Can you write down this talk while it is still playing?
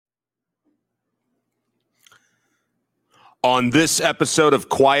On this episode of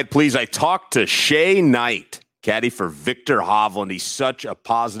Quiet Please, I talked to Shay Knight, caddy for Viktor Hovland. He's such a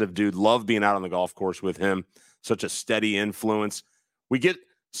positive dude. Love being out on the golf course with him. Such a steady influence. We get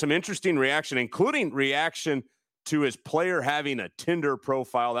some interesting reaction, including reaction to his player having a Tinder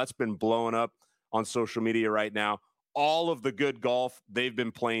profile. That's been blowing up on social media right now. All of the good golf they've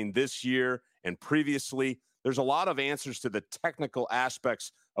been playing this year and previously. There's a lot of answers to the technical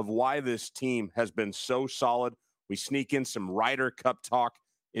aspects of why this team has been so solid. We sneak in some Ryder Cup talk.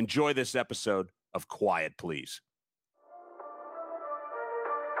 Enjoy this episode of Quiet Please.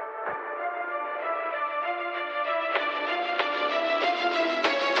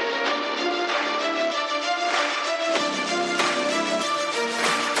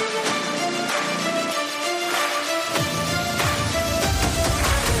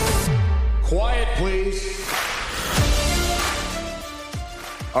 Quiet Please.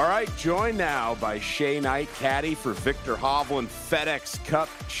 All right, joined now by Shay Knight, caddy for Viktor Hovland, FedEx Cup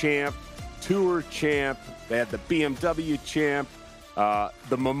champ, Tour champ. They had the BMW champ,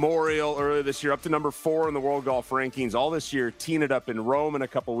 the Memorial earlier this year, up to number 4 in the World Golf Rankings. All this year, teeing it up in Rome in a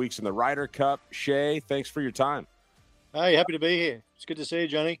couple of weeks in the Ryder Cup. Shay, thanks for your time. Hey, happy to be here. It's good to see you,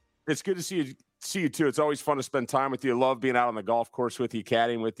 Johnny. It's good to see you too. It's always fun to spend time with you. I love being out on the golf course with you,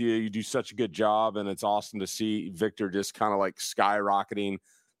 caddying with you. You do such a good job, and it's awesome to see Viktor just kind of like skyrocketing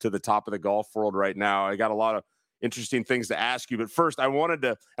to the top of the golf world right now. I got a lot of interesting things to ask you, but first I don't want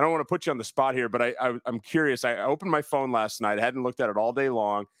to put you on the spot here, but I'm curious. I opened my phone last night. I hadn't looked at it all day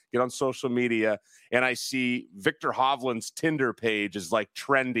long, get on social media, and I see Viktor Hovland's Tinder page is like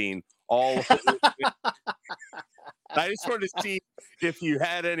trending all I just wanted to see if you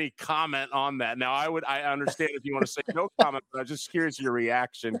had any comment on that. Now, I understand if you want to say no comment, but I was just curious your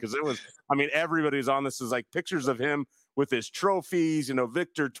reaction because everybody's on this is like pictures of him with his trophies,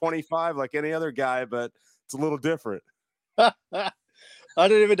 Viktor 25 like any other guy, but it's a little different. I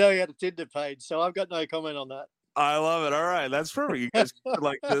didn't even know he had a Tinder page, so I've got no comment on that. I love it. All right, that's perfect. You guys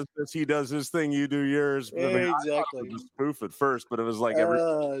like this. He does his thing, you do yours. Yeah, exactly. I it was a spoof at first, but it was like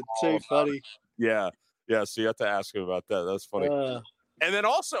too funny. Yeah. So you have to ask him about that. That's funny. And then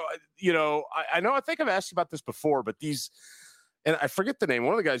also, I think I've asked you about this before, but and I forget the name.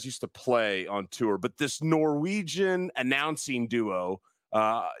 One of the guys used to play on tour, but this Norwegian announcing duo,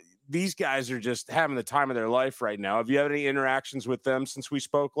 these guys are just having the time of their life right now. Have you had any interactions with them since we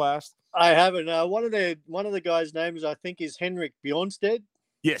spoke last? I haven't. One of the guys' names, I think, is Henrik Bjornsted.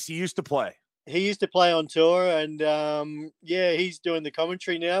 Yes, he used to play. He used to play on tour, and he's doing the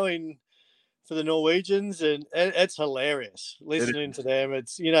commentary now for the Norwegians, and it's hilarious listening to them.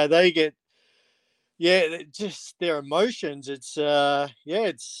 It's they get. Yeah, just their emotions. It's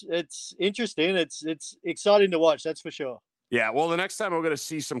it's interesting. It's exciting to watch. That's for sure. Yeah, well, the next time we're going to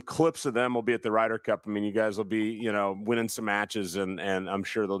see some clips of them will be at the Ryder Cup. I mean, you guys will be, winning some matches, and I'm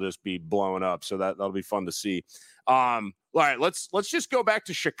sure they'll just be blowing up. So that'll be fun to see. All right, let's just go back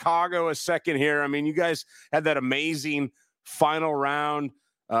to Chicago a second here. I mean, you guys had that amazing final round,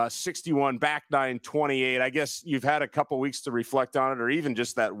 61, back 9, 28. I guess you've had a couple weeks to reflect on it, or even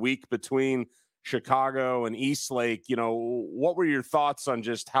just that week between Chicago and Eastlake. What were your thoughts on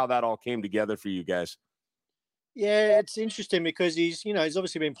just how that all came together for you guys? Yeah, it's interesting because he's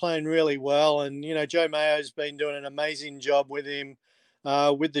obviously been playing really well, and Joe Mayo's been doing an amazing job with him,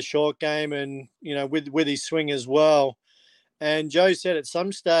 with the short game, and with his swing as well. And Joe said at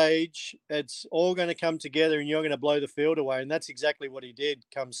some stage it's all going to come together, and you're going to blow the field away, and that's exactly what he did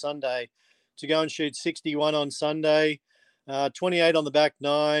come Sunday, to go and shoot 61 on Sunday, 28 on the back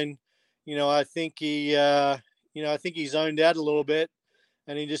 9. I think he zoned out a little bit,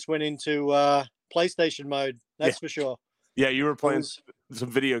 and he just went into PlayStation mode. That's for sure. Yeah, you were playing some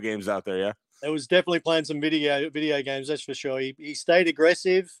video games out there, yeah? It was definitely playing some video games, that's for sure. He stayed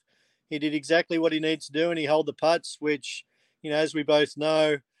aggressive. He did exactly what he needs to do, and he held the putts, which, as we both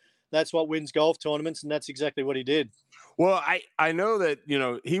know, that's what wins golf tournaments, and that's exactly what he did. Well, I know that,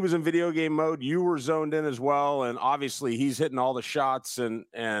 he was in video game mode. You were zoned in as well, and obviously he's hitting all the shots and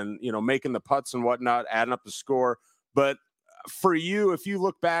making the putts and whatnot, adding up the score. But for you, if you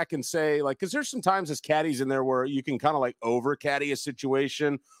look back and say, like, because there's some times as caddies in there where you can kind of like over caddy a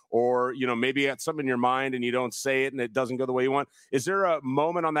situation, or maybe you got something in your mind and you don't say it and it doesn't go the way you want. Is there a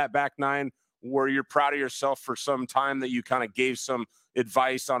moment on that back 9 where you're proud of yourself for some time that you kind of gave some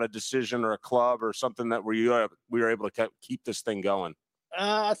advice on a decision or a club or something that we were able to keep this thing going?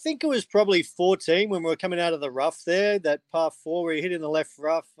 I think it was probably 14 when we were coming out of the rough there, that par 4 where he hit in the left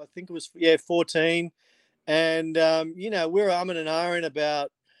rough. I think it was 14. And, we were umming and ahhing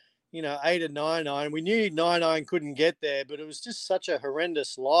about, 8 and 9 iron. We knew 9 iron couldn't get there, but it was just such a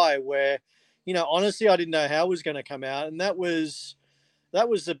horrendous lie where, honestly, I didn't know how it was going to come out. And that was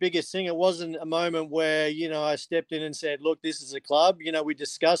the biggest thing. It wasn't a moment where, I stepped in and said, look, this is a club. We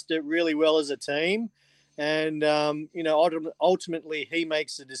discussed it really well as a team. And, ultimately he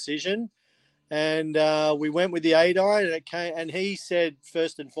makes the decision. And we went with the 8-iron, and it came. And he said,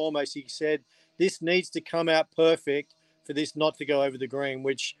 first and foremost, he said, this needs to come out perfect for this not to go over the green,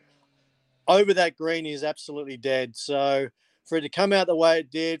 which over that green is absolutely dead. So for it to come out the way it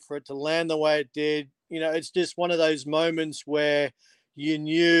did, for it to land the way it did, it's just one of those moments where you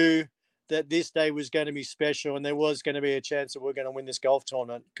knew that this day was going to be special and there was going to be a chance that we're going to win this golf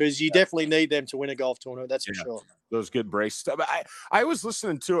tournament, because you definitely need them to win a golf tournament. That's for sure. Those good brace. I was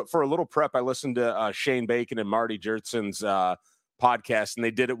listening to it for a little prep. I listened to Shane Bacon and Marty Jertson's podcast, and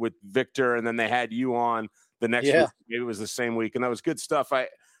they did it with Viktor, and then they had you on the next week. Maybe it was the same week, and that was good stuff.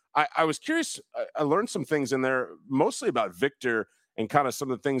 I was curious. I learned some things in there, mostly about Viktor and kind of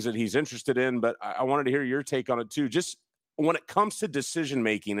some of the things that he's interested in, but I wanted to hear your take on it too. Just when it comes to decision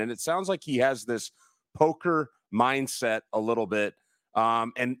making, and it sounds like he has this poker mindset a little bit,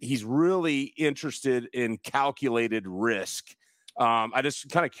 and he's really interested in calculated risk. I just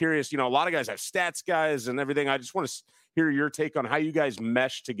kind of curious, a lot of guys have stats guys and everything. I just want to hear your take on how you guys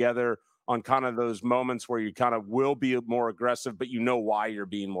mesh together on kind of those moments where you kind of will be more aggressive, but why you're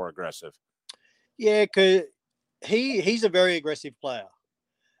being more aggressive. Yeah, because he's a very aggressive player,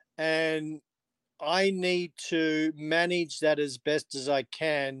 and I need to manage that as best as I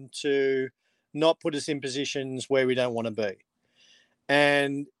can to not put us in positions where we don't want to be.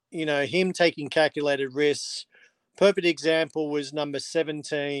 And, him taking calculated risks, perfect example was number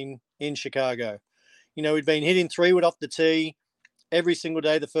 17 in Chicago. We'd been hitting 3-wood off the tee every single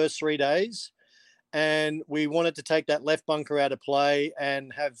day the first 3 days, and we wanted to take that left bunker out of play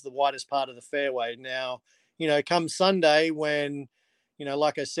and have the widest part of the fairway. Now, come Sunday when,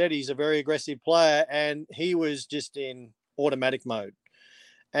 like I said, he's a very aggressive player, and he was just in automatic mode.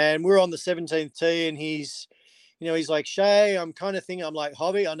 And we're on the 17th tee, and he's like, Shay, I'm kind of thinking, I'm like,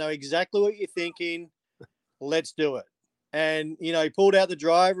 Hobby, I know exactly what you're thinking. Let's do it. And, he pulled out the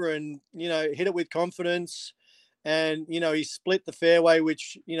driver and, hit it with confidence. And, he split the fairway,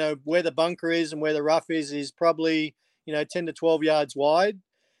 which, where the bunker is and where the rough is probably, 10 to 12 yards wide.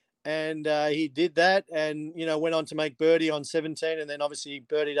 And he did that and, went on to make birdie on 17 and then obviously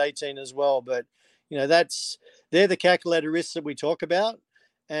birdied 18 as well. But, they're the calculated risks that we talk about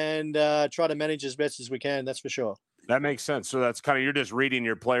and try to manage as best as we can. That's for sure. That makes sense. So that's kind of, you're just reading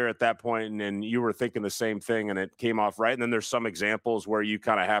your player at that point and you were thinking the same thing and it came off right. And then there's some examples where you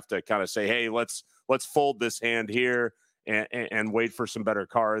kind of have to kind of say, hey, let's fold this hand here and wait for some better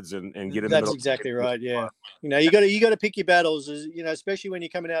cards and get in the middle. That's exactly right. Yeah. You got to pick your battles, especially when you're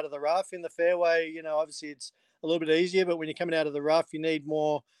coming out of the rough in the fairway. Obviously it's a little bit easier, but when you're coming out of the rough, you need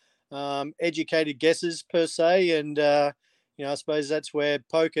more educated guesses per se. And, I suppose that's where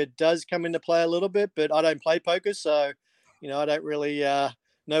poker does come into play a little bit, but I don't play poker. So, I don't really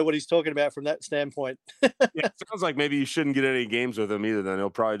know what he's talking about from that standpoint. Yeah, it sounds like maybe you shouldn't get any games with him either. Then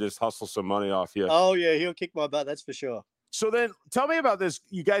he'll probably just hustle some money off you. Oh yeah, he'll kick my butt. That's for sure. So then tell me about this.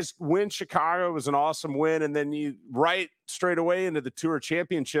 You guys win Chicago. It was an awesome win. And then you right straight away into the Tour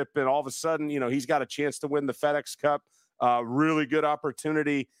Championship. And all of a sudden, he's got a chance to win the FedEx Cup. Really good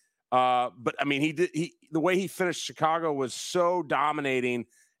opportunity. But I mean, the way he finished Chicago was so dominating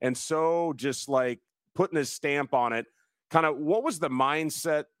and so just like putting his stamp on it. Kind of what was the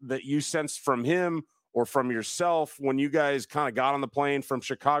mindset that you sensed from him or from yourself when you guys kind of got on the plane from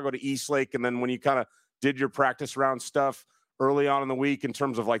Chicago to Eastlake? And then when you kind of did your practice round stuff early on in the week in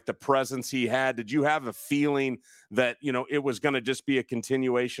terms of like the presence he had, did you have a feeling that, it was going to just be a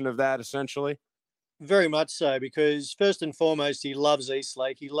continuation of that essentially? Very much so, because first and foremost, he loves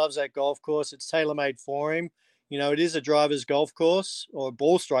Eastlake. He loves that golf course. It's tailor-made for him. It is a driver's golf course, or a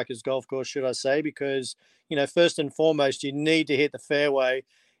ball striker's golf course, should I say, because, first and foremost, you need to hit the fairway.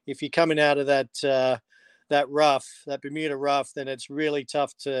 If you're coming out of that rough, that Bermuda rough, then it's really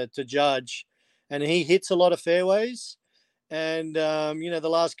tough to judge. And he hits a lot of fairways. And, the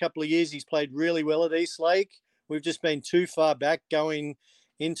last couple of years, he's played really well at Eastlake. We've just been too far back going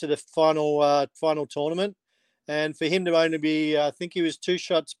into the final tournament. And for him to only be, I think he was 2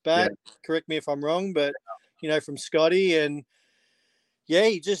 shots back, correct me if I'm wrong, but, from Scotty. And, yeah,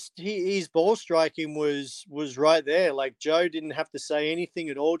 his ball striking was right there. Like Joe didn't have to say anything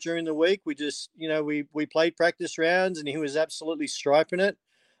at all during the week. We just, we played practice rounds and he was absolutely striping it.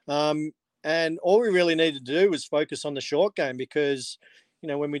 And all we really needed to do was focus on the short game because,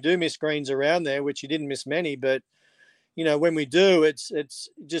 when we do miss greens around there, which he didn't miss many, but, when we do, it's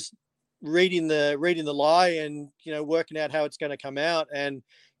just reading the lie and, working out how it's going to come out. And,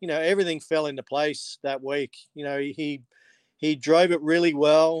 everything fell into place that week. He drove it really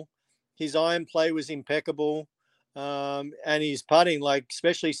well. His iron play was impeccable. And his putting, like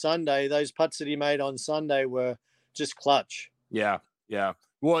especially Sunday, those putts that he made on Sunday were just clutch. Yeah. Yeah.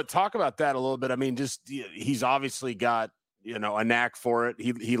 Well, talk about that a little bit. I mean, just he's obviously got, a knack for it.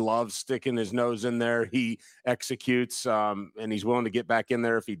 He loves sticking his nose in there. He executes, and he's willing to get back in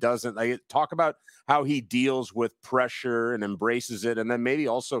there if he doesn't. Talk about how he deals with pressure and embraces it, and then maybe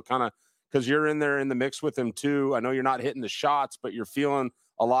also kind of because you're in there in the mix with him too. I know you're not hitting the shots, but you're feeling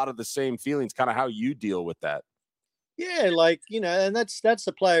a lot of the same feelings. Kind of how you deal with that. Yeah, and that's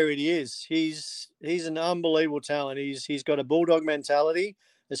the player he is. He's an unbelievable talent. He's got a bulldog mentality,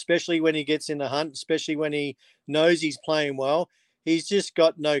 especially when he gets in the hunt, especially when he knows he's playing well. He's just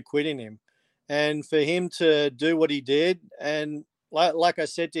got no quit in him. And for him to do what he did, and like I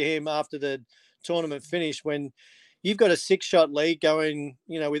said to him after the tournament finished, when you've got a 6-shot lead going,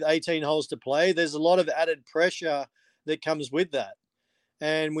 with 18 holes to play, there's a lot of added pressure that comes with that.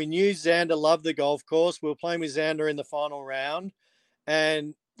 And we knew Xander loved the golf course. We were playing with Xander in the final round.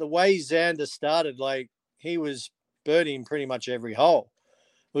 And the way Xander started, like he was birdieing pretty much every hole.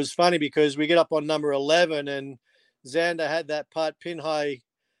 It was funny because we get up on number 11 and Xander had that putt pin high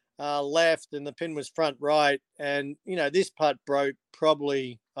left and the pin was front right. And, this putt broke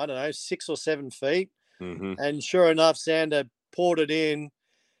probably, 6 or 7 feet. Mm-hmm. And sure enough, Xander poured it in.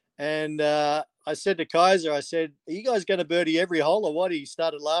 And I said to Kaiser, I said, are you guys going to birdie every hole or what? He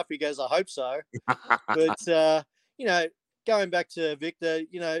started laughing. He goes, I hope so. But, going back to Viktor,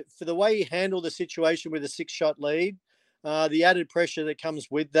 for the way he handled the situation with a 6-shot lead, the added pressure that comes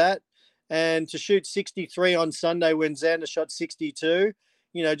with that, and to shoot 63 on Sunday when Xander shot 62,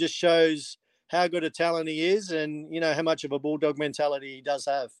 just shows how good a talent he is and, how much of a bulldog mentality he does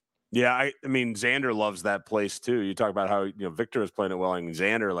have. Yeah, I mean, Xander loves that place too. You talk about how Viktor is playing it well, and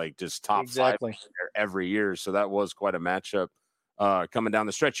Xander like just top exactly 5 every year. So that was quite a matchup coming down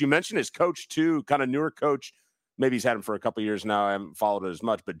the stretch. You mentioned his coach too, kind of newer coach. Maybe he's had him for a couple of years now. I haven't followed it as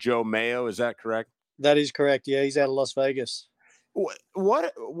much, but Joe Mayo, is that correct? That is correct. Yeah, he's out of Las Vegas.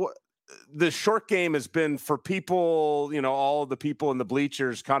 What the short game has been for people, all the people in the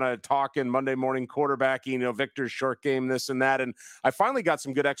bleachers kind of talking Monday morning quarterbacking, Viktor's short game, this and that. And I finally got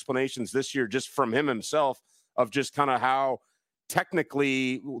some good explanations this year just from him himself of just kind of how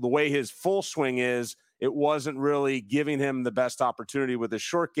technically the way his full swing is, it wasn't really giving him the best opportunity with his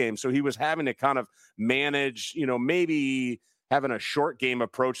short game. So he was having to kind of manage, maybe having a short game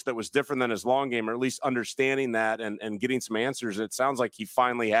approach that was different than his long game, or at least understanding that and getting some answers. It sounds like he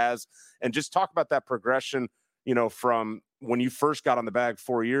finally has. And just talk about that progression, from when you first got on the bag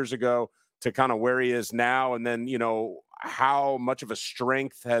 4 years ago to kind of where he is now. And then, how much of a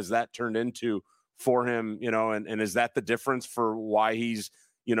strength has that turned into for him, and is that the difference for why he's,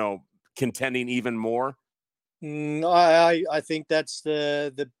 contending even more? I think that's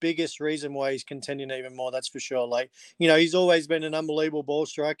the biggest reason why he's contending even more. That's for sure. Like, he's always been an unbelievable ball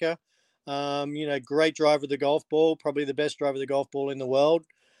striker. Great driver of the golf ball, probably the best driver of the golf ball in the world.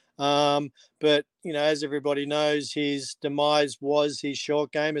 But, as everybody knows, his demise was his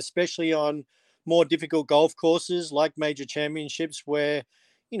short game, especially on more difficult golf courses like major championships where,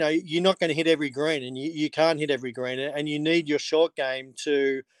 you're not going to hit every green and you can't hit every green and you need your short game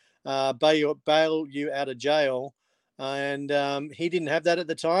to bail you out of jail. And he didn't have that at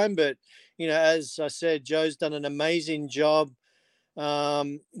the time. But, as I said, Joe's done an amazing job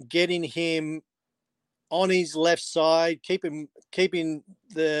getting him on his left side, keeping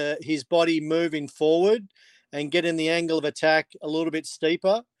his body moving forward and getting the angle of attack a little bit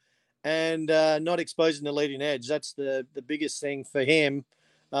steeper and not exposing the leading edge. That's the biggest thing for him.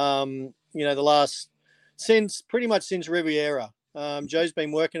 Pretty much since Riviera. Joe's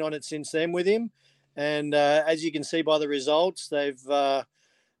been working on it since then with him. And as you can see by the results, they've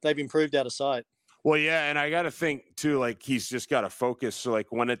improved out of sight. Well, yeah, and I got to think too, like he's just got to focus. So like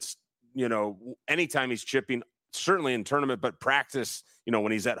when it's, anytime he's chipping, certainly in tournament, but practice,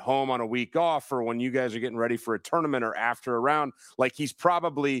 when he's at home on a week off or when you guys are getting ready for a tournament or after a round, like he's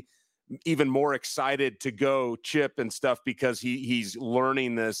probably even more excited to go chip and stuff because he's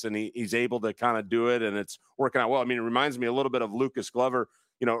learning this and he's able to kind of do it and it's working out well. I mean, it reminds me a little bit of Lucas Glover,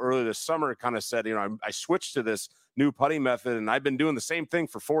 earlier this summer kind of said, I switched to this new putting method and I've been doing the same thing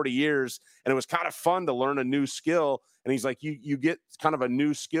for 40 years. And it was kind of fun to learn a new skill. And he's like, you get kind of a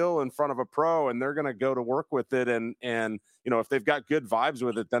new skill in front of a pro and they're going to go to work with it. And, if they've got good vibes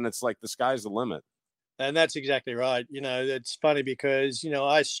with it, then it's like the sky's the limit. And that's exactly right. It's funny because,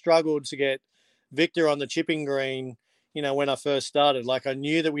 I struggled to get Viktor on the chipping green, when I first started. Like, I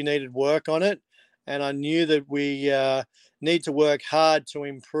knew that we needed work on it, and I knew that we need to work hard to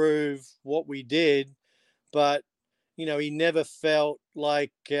improve what we did. But he never felt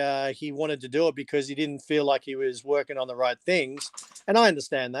like he wanted to do it because he didn't feel like he was working on the right things. And I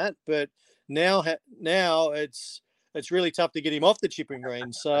understand that, but now it's really tough to get him off the chipping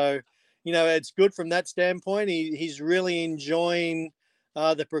green. So, it's good from that standpoint. He's really enjoying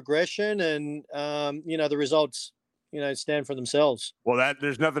the progression, and the results, stand for themselves. Well,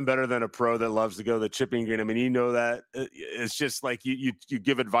 there's nothing better than a pro that loves to go the chipping green. I mean, that it's just like you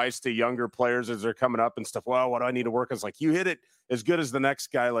give advice to younger players as they're coming up and stuff. Well, what do I need to work on? It's like, you hit it as good as the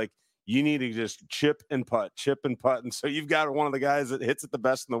next guy. Like, you need to just chip and putt. And so you've got one of the guys that hits it the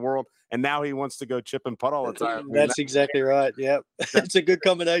best in the world, and now he wants to go chip and putt all the time. That's exactly right. Yeah, it's a good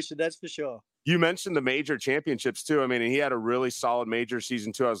combination. That's for sure. You mentioned the major championships too. I mean, he had a really solid major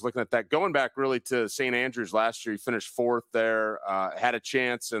season too. I was looking at that. Going back really to St. Andrews last year, he finished fourth there, had a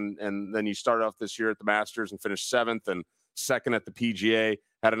chance, and then you started off this year at the Masters and finished seventh and second at the PGA.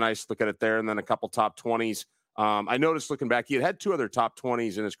 Had a nice look at it there, and then a couple top 20s. I noticed looking back, he had two other top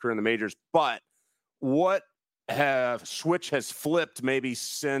 20s in his career in the majors. But what switch has flipped maybe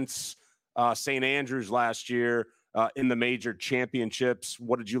since St. Andrews last year? In the major championships,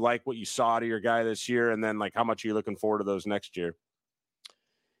 what did you like, what you saw out of your guy this year? And then, like, how much are you looking forward to those next year?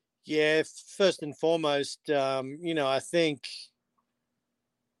 Yeah, first and foremost, I think,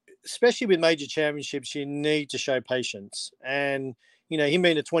 especially with major championships, you need to show patience. And, him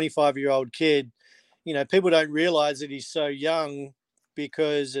being a 25-year-old kid, people don't realize that he's so young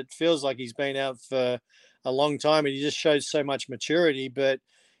because it feels like he's been out for a long time, and he just shows so much maturity. But,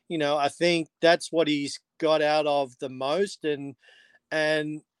 I think that's what he's got out of the most. And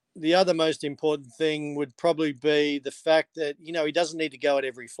the other most important thing would probably be the fact that, he doesn't need to go at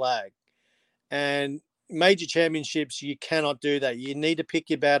every flag. And major championships, you cannot do that. You need to pick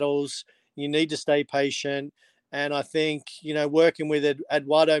your battles. You need to stay patient. And I think, working with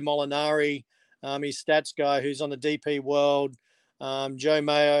Eduardo Molinari, his stats guy who's on the DP World, Joe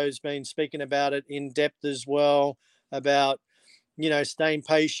Mayo's been speaking about it in depth as well, about, staying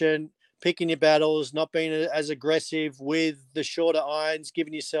patient, picking your battles, not being as aggressive with the shorter irons,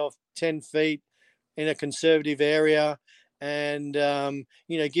 giving yourself 10 feet in a conservative area, and,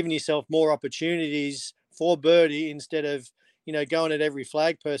 giving yourself more opportunities for birdie instead of, going at every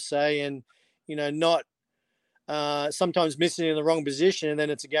flag per se, and, not sometimes missing in the wrong position, and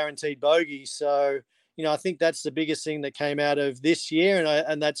then it's a guaranteed bogey. So, I think that's the biggest thing that came out of this year,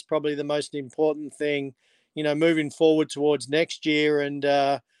 and that's probably the most important thing, moving forward towards next year. And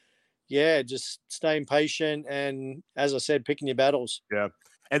just staying patient and, as I said, picking your battles. Yeah.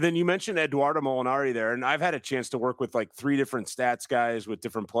 And then you mentioned Eduardo Molinari there, and I've had a chance to work with like three different stats guys with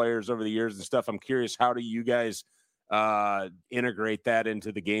different players over the years and stuff. I'm curious, how do you guys integrate that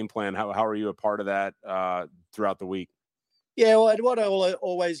into the game plan? How are you a part of that throughout the week? Yeah, well, Eduardo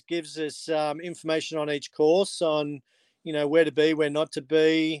always gives us information on each course, on, where to be, where not to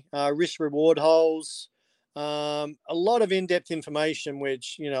be, risk-reward holes, a lot of in-depth information,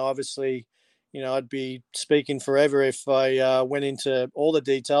 which, obviously, I'd be speaking forever if I went into all the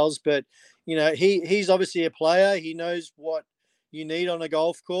details. But, he's obviously a player. He knows what you need on a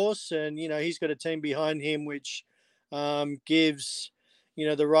golf course, and, he's got a team behind him which gives,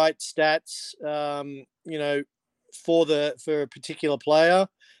 the right stats, for a particular player.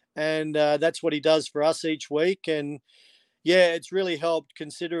 And that's what he does for us each week. And yeah, it's really helped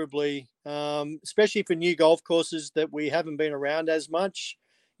considerably, especially for new golf courses that we haven't been around as much.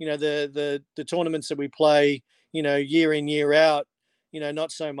 The tournaments that we play, year in, year out,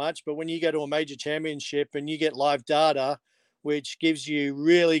 not so much. But when you go to a major championship and you get live data, which gives you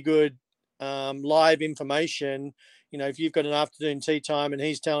really good live information, if you've got an afternoon tea time and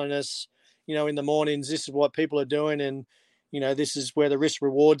he's telling us, in the mornings, this is what people are doing, and, this is where the risk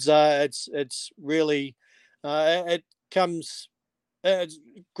rewards are. It's really, it comes, it's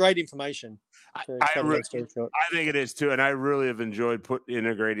great information. I think it is too, and I really have enjoyed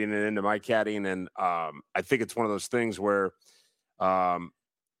integrating it into my caddying, and I think it's one of those things where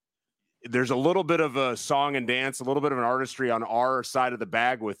there's a little bit of a song and dance, a little bit of an artistry on our side of the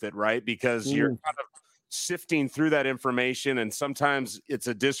bag with it, right? Because you're kind of sifting through that information, and sometimes it's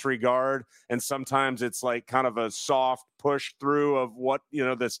a disregard, and sometimes it's like kind of a soft push through of what the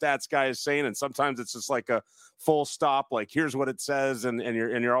stats guy is saying, and sometimes it's just like a full stop, like here's what it says, and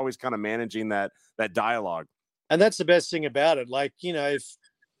you're always kind of managing that dialogue. And that's the best thing about it. Like, if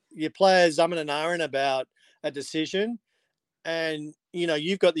your players umming and ahhing about a decision, and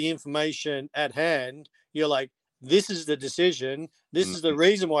you've got the information at hand, you're like, this is the decision. This is the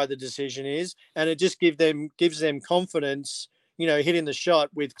reason why the decision is, and it just gives them confidence. Hitting the shot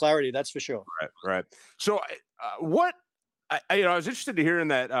with clarity. That's for sure. Right. So, what I was interested to hear in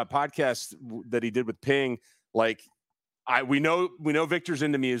that podcast that he did with Ping. Like, we know Victor's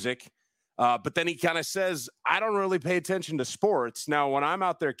into music. But then he kind of says, I don't really pay attention to sports. Now, when I'm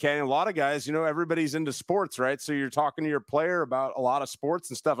out there, Kenny, a lot of guys, everybody's into sports, right? So you're talking to your player about a lot of sports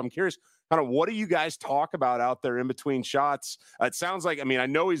and stuff. I'm curious, kind of what do you guys talk about out there in between shots? It sounds like, I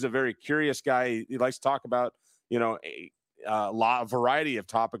know he's a very curious guy. He likes to talk about, a lot of variety of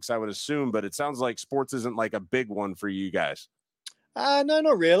topics, I would assume, but it sounds like sports isn't like a big one for you guys. No,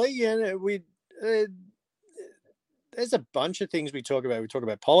 not really. Yeah, there's a bunch of things we talk about. We talk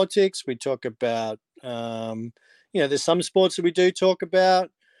about politics. We talk about, there's some sports that we do talk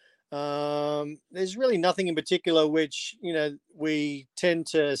about. There's really nothing in particular which, we tend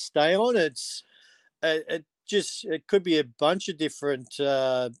to stay on. It could be a bunch of different,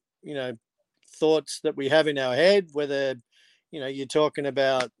 thoughts that we have in our head, whether, you're talking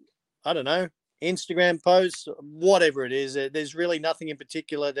about, I don't know, Instagram posts, whatever it is. There's really nothing in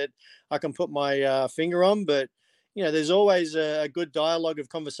particular that I can put my finger on, but there's always a good dialogue of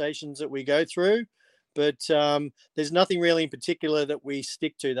conversations that we go through, but there's nothing really in particular that we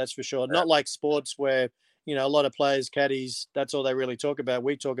stick to. That's for sure. Not like sports where, a lot of players, caddies, that's all they really talk about.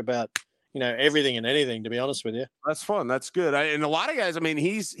 We talk about, everything and anything, to be honest with you. That's fun. That's good. And a lot of guys,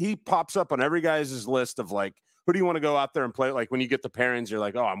 he pops up on every guy's list of like, who do you want to go out there and play? Like when you get the pairings, you're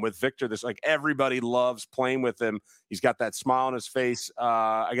like, oh, I'm with Victor. This, like, everybody loves playing with him. He's got that smile on his face.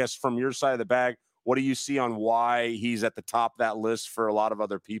 I guess from your side of the bag, what do you see on why he's at the top of that list for a lot of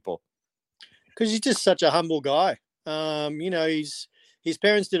other people? Because he's just such a humble guy. His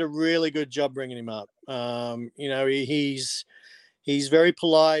parents did a really good job bringing him up. He's very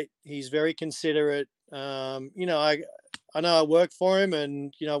polite. He's very considerate. I know I work for him,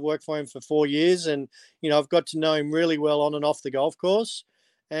 and I've worked for him for 4 years, and I've got to know him really well on and off the golf course,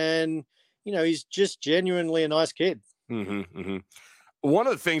 and he's just genuinely a nice kid. Mm-hmm, mm-hmm. One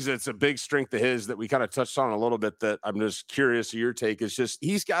of the things that's a big strength of his that we kind of touched on a little bit that I'm just curious of your take is just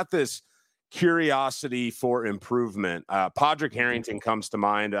he's got this curiosity for improvement. Padraig Harrington comes to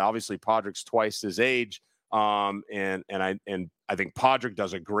mind. Obviously, Padraig's twice his age, and I think Padraig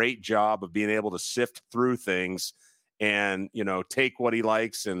does a great job of being able to sift through things and take what he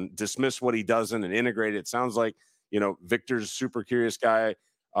likes and dismiss what he doesn't and integrate it. It sounds like Victor's a super curious guy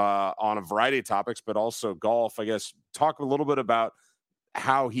on a variety of topics, but also golf. I guess talk a little bit about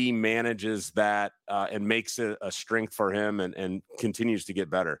how he manages that and makes it a strength for him and continues to get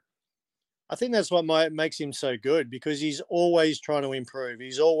better. I think that's what makes him so good, because he's always trying to improve.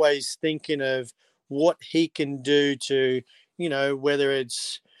 He's always thinking of what he can do to, whether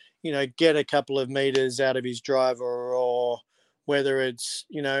it's, get a couple of meters out of his driver, or whether it's,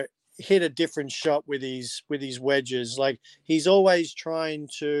 hit a different shot with his wedges. Like, he's always trying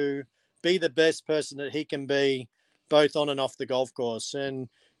to be the best person that he can be, both on and off the golf course. And,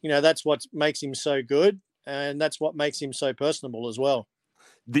 that's what makes him so good. And that's what makes him so personable as well.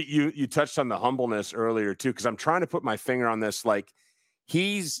 You touched on the humbleness earlier too, because I'm trying to put my finger on this. Like,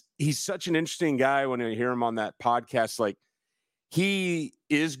 he's such an interesting guy when you hear him on that podcast. Like, he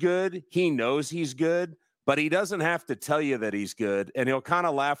is good. He knows he's good, but he doesn't have to tell you that he's good. And he'll kind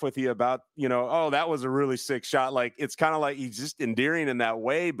of laugh with you about, oh, that was a really sick shot. Like, it's kind of like he's just endearing in that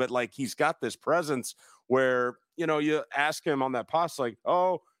way, but like he's got this presence where, you ask him on that post, like,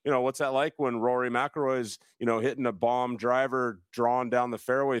 oh, what's that like when Rory McIlroy is, hitting a bomb driver drawn down the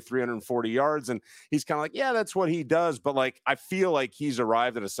fairway 340 yards. And he's kind of like, yeah, that's what he does. But like, I feel like he's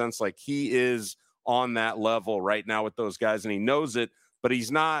arrived at a sense like he is on that level right now with those guys, and he knows it, but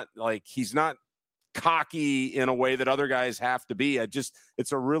he's not cocky in a way that other guys have to be.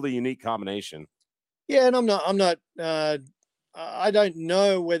 It's a really unique combination. Yeah. And I don't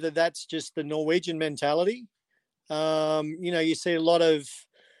know whether that's just the Norwegian mentality. You see a lot of,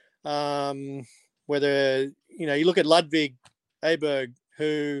 whether, you look at Ludvig Aberg,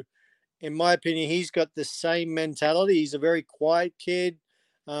 who, in my opinion, he's got the same mentality. He's a very quiet kid,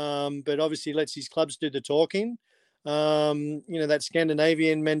 but obviously lets his clubs do the talking. That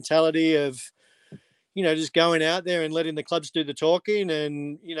Scandinavian mentality of, just going out there and letting the clubs do the talking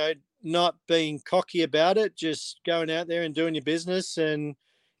and, not being cocky about it, just going out there and doing your business and,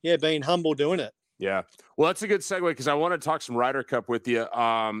 being humble doing it. Yeah. Well, that's a good segue because I want to talk some Ryder Cup with you.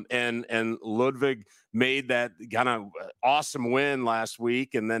 And Ludvig made that kind of awesome win last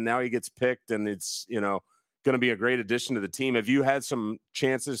week, and then now he gets picked, and it's, going to be a great addition to the team. Have you had some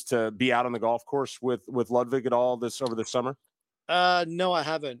chances to be out on the golf course with Ludvig at all over the summer? No, I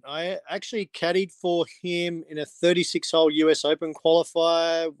haven't. I actually caddied for him in a 36-hole US Open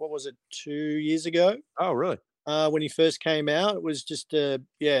qualifier. What was it, 2 years ago? Oh, really? When he first came out, it was just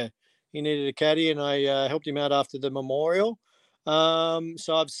yeah, he needed a caddy, and I helped him out after the Memorial.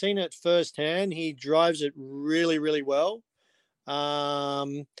 So I've seen it firsthand. He drives it really, really well.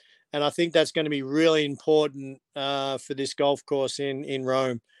 Um, and I think that's going to be really important for this golf course in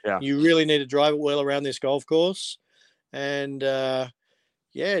Rome. Yeah. You really need to drive it well around this golf course, and yeah,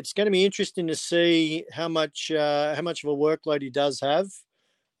 it's going to be interesting to see how much of a workload he does have.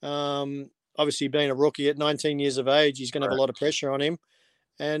 Obviously, being a rookie at 19 years of age, he's going to have a lot of pressure on him,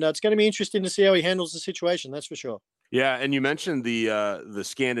 and it's going to be interesting to see how he handles the situation. That's for sure. Yeah, and you mentioned the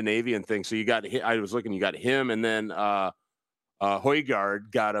Scandinavian thing. So you got I was looking, you got him, and then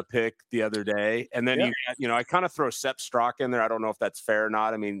Højgaard got a pick the other day, and then Yep. I kind of throw Sepp Strock in there. I don't know if that's fair or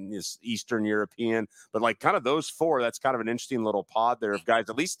not. I mean, he's Eastern European, but like kind of those four, that's kind of an interesting little pod there of guys,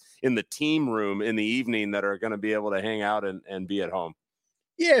 at least in the team room in the evening, that are going to be able to hang out and be at home.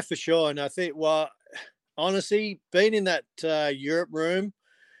 Yeah, for sure. And I think, well, honestly, being in that Europe room,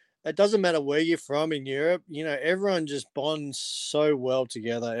 it doesn't matter where you're from in Europe. Everyone just bonds so well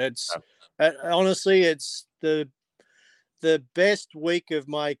together. Honestly, it's the best week of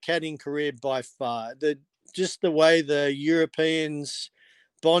my caddying career by far. Just the way the Europeans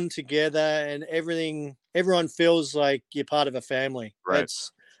bond together and everyone feels like you're part of a family. Right.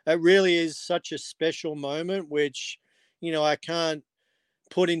 It really is such a special moment, which I can't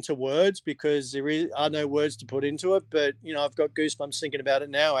put into words because there are no words to put into it. But I've got goosebumps thinking about it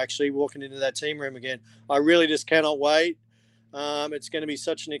now. Actually, walking into that team room again, I really just cannot wait. It's going to be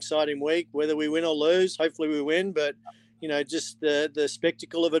such an exciting week, whether we win or lose. Hopefully, we win. But just the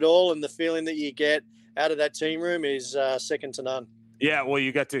spectacle of it all and the feeling that you get out of that team room is second to none. Yeah, well,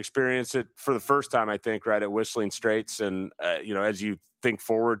 you got to experience it for the first time, I think, right at Whistling Straits, and as you think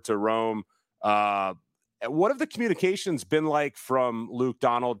forward to Rome, what have the communications been like from Luke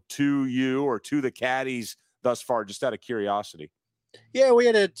Donald to you or to the caddies thus far? Just out of curiosity. Yeah, we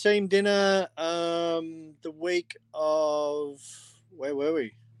had a team dinner the week of, where were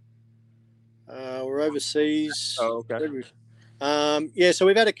we? We're overseas. Oh, okay. Yeah, so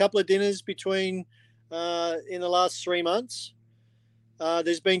we've had a couple of dinners between in the last 3 months.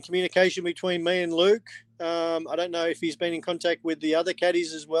 There's been communication between me and Luke. I don't know if he's been in contact with the other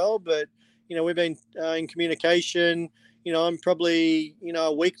caddies as well, but we've been in communication. On probably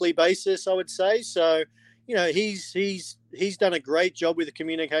a weekly basis, I would say. So, he's done a great job with the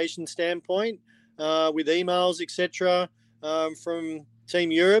communication standpoint, with emails, etc., from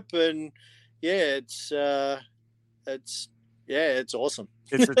Team Europe, and yeah, it's awesome.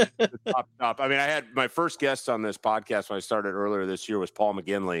 It's top. I mean, I had my first guest on this podcast when I started earlier this year was Paul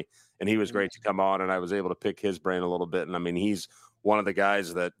McGinley, and he was great to come on, and I was able to pick his brain a little bit. And I mean, he's one of the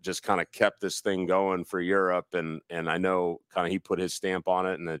guys that just kind of kept this thing going for Europe, and I know kind of he put his stamp on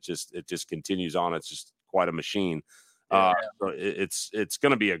it, and it just continues on. It's just quite a machine. So it's going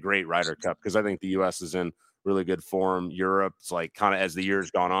to be a great Ryder Cup because I think the U.S. is in really good form. Europe's like kind of as the years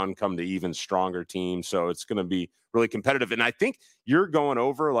gone on, come to even stronger teams. So it's going to be really competitive. And I think you're going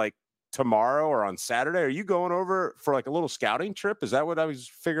over like tomorrow or on Saturday. Are you going over for like a little scouting trip? Is that what I was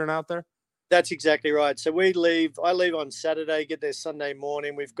figuring out there? That's exactly right. So I leave on Saturday, get there Sunday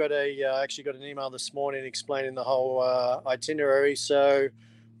morning. We've got actually got an email this morning explaining the whole itinerary. So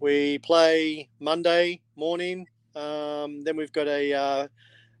we play Monday morning. Then we've got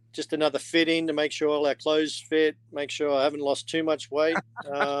just another fit in to make sure all our clothes fit, make sure I haven't lost too much weight.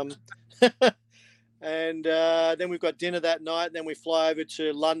 And then we've got dinner that night. Then we fly over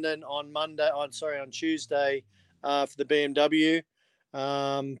to London on Tuesday for the BMW.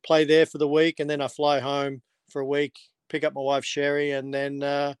 Play there for the week, and then I fly home for a week, pick up my wife Sherry, and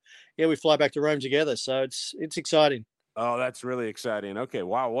then we fly back to Rome together. So it's exciting. Oh, that's really exciting. Okay.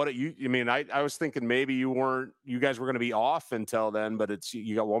 Wow. I mean, I was thinking maybe you guys were going to be off until then, but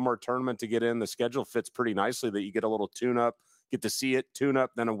you got one more tournament to get in. The schedule fits pretty nicely that you get a little tune up, get to see it, tune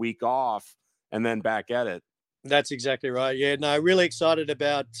up, then a week off, and then back at it. That's exactly right. Yeah, no, really excited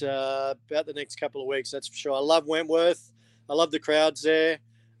about the next couple of weeks. That's for sure. I love Wentworth. I love the crowds there.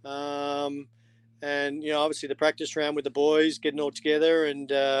 And, obviously the practice round with the boys, getting all together and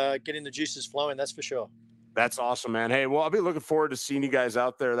getting the juices flowing. That's for sure. That's awesome, man. Hey, well, I'll be looking forward to seeing you guys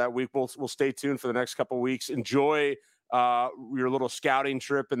out there that week. We'll stay tuned for the next couple of weeks. Enjoy your little scouting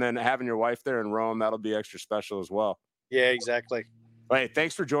trip, and then having your wife there in Rome, that'll be extra special as well. Yeah, exactly. Hey,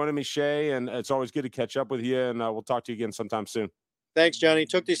 thanks for joining me, Shay, and it's always good to catch up with you, and we'll talk to you again sometime soon. Thanks, Johnny.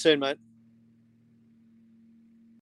 Talk to you soon, mate.